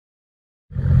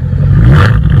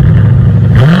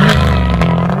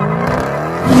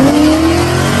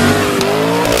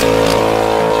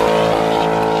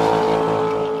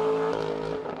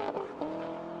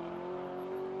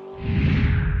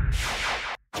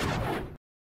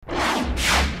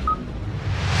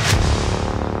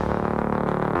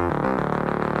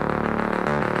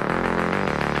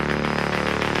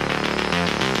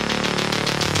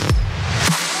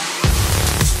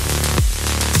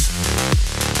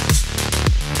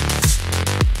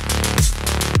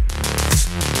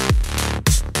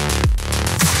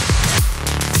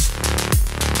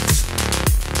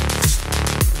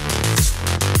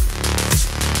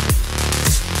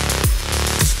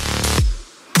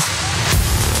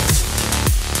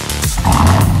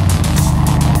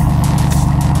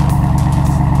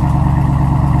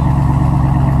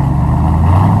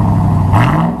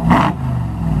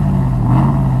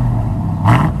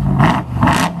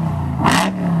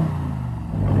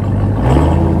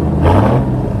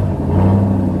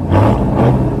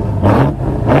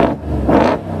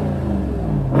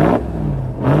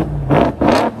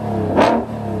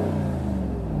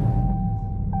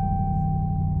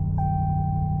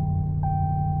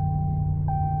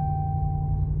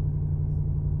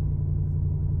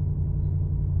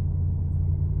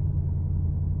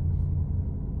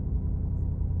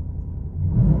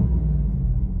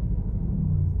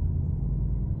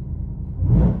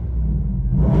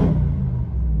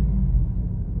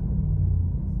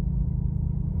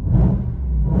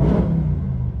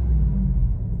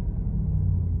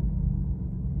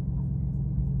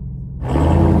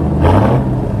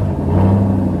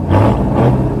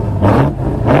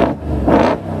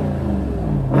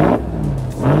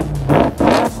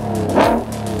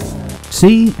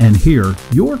See and hear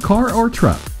your car or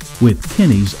truck with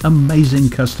Kinney's amazing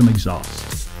custom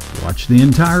exhaust. Watch the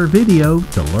entire video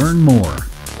to learn more.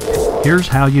 Here's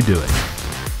how you do it.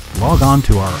 Log on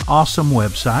to our awesome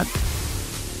website.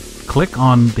 Click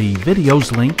on the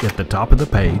videos link at the top of the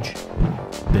page.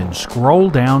 Then scroll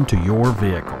down to your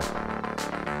vehicle.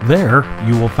 There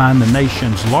you will find the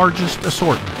nation's largest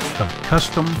assortment of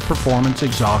custom performance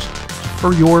exhaust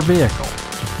for your vehicle.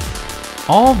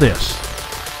 All this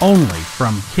only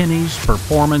from Kinney's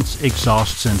Performance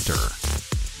Exhaust Center.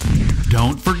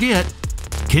 Don't forget,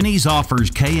 Kinney's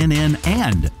offers K&N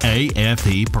and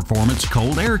AFE Performance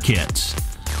Cold Air Kits.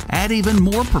 Add even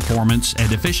more performance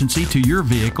and efficiency to your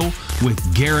vehicle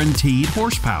with guaranteed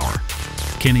horsepower.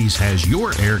 Kinney's has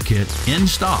your air kit in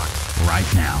stock right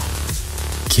now.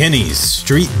 Kinney's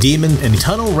Street Demon and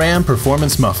Tunnel Ram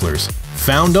Performance Mufflers,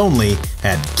 found only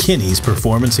at Kinney's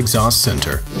Performance Exhaust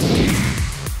Center.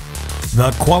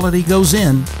 The quality goes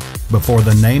in before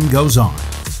the name goes on.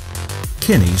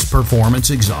 Kinney's Performance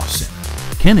Exhaust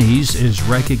Center. Kinney's is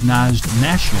recognized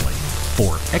nationally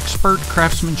for expert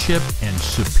craftsmanship and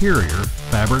superior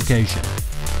fabrication.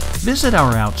 Visit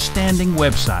our outstanding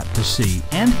website to see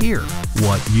and hear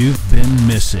what you've been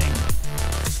missing.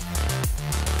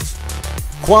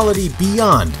 Quality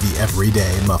beyond the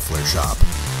everyday muffler shop.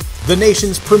 The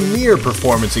nation's premier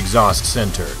performance exhaust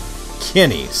center,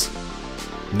 Kinney's.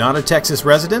 Not a Texas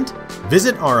resident?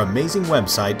 Visit our amazing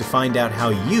website to find out how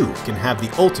you can have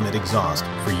the ultimate exhaust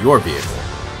for your vehicle.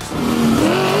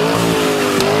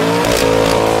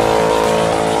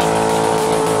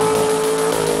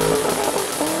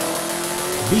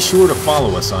 Be sure to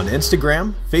follow us on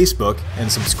Instagram, Facebook, and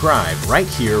subscribe right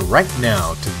here, right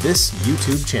now to this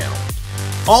YouTube channel.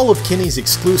 All of Kinney's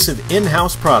exclusive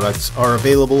in-house products are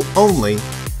available only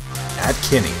at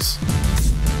Kinney's.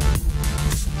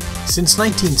 Since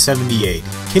 1978,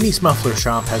 Kinney's Muffler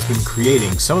Shop has been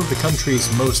creating some of the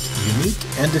country's most unique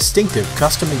and distinctive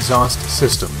custom exhaust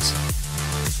systems.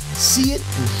 See it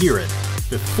and hear it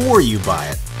before you buy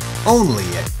it, only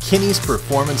at Kinney's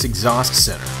Performance Exhaust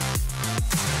Center.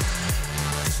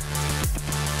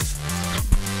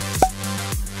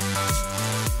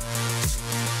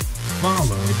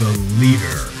 Follow the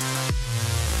leader.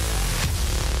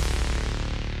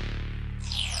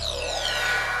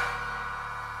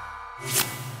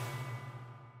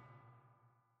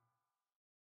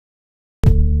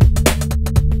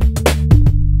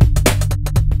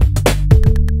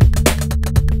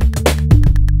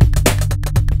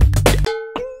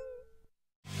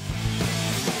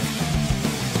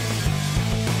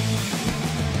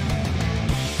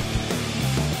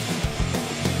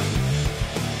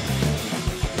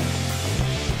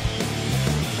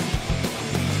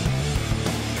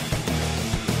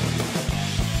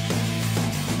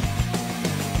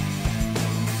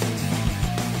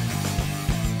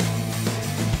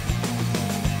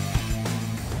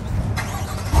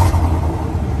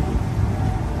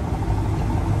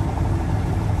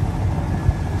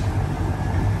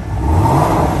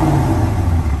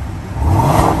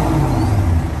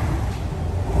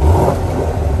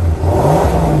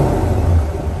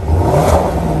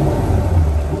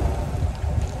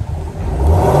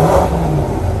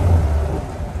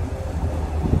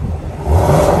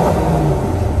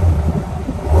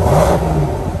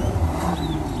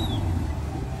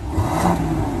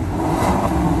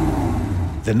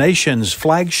 The nation's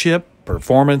flagship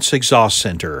performance exhaust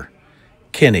center,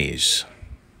 Kinney's.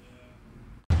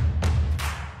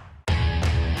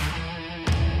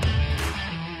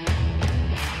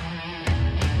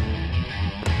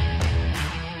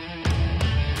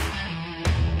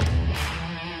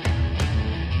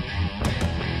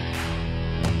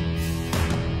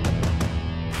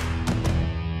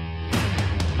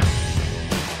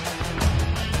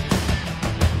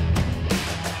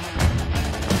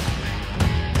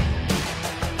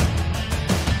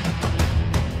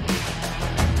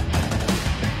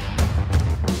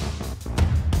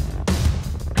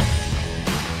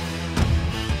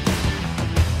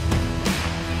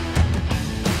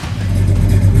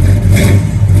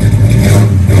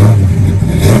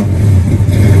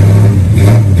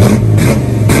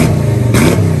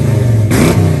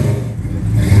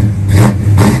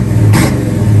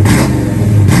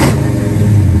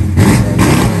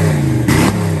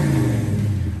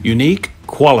 Unique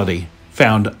quality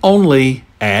found only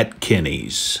at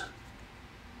Kinney's.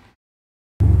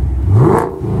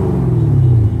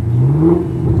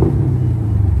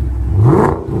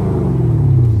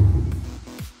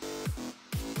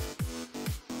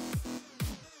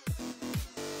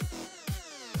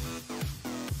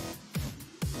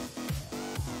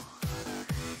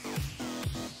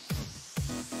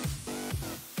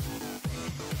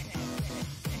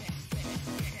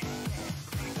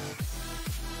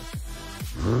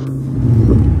 See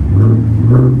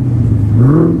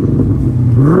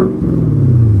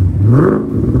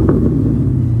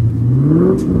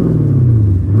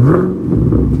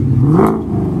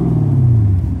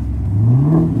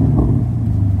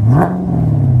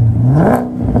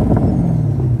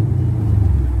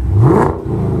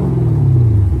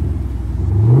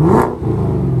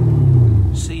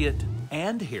it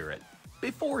and hear it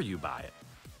before you buy it.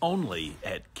 Only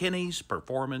at Kinney's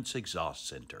Performance Exhaust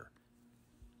Center.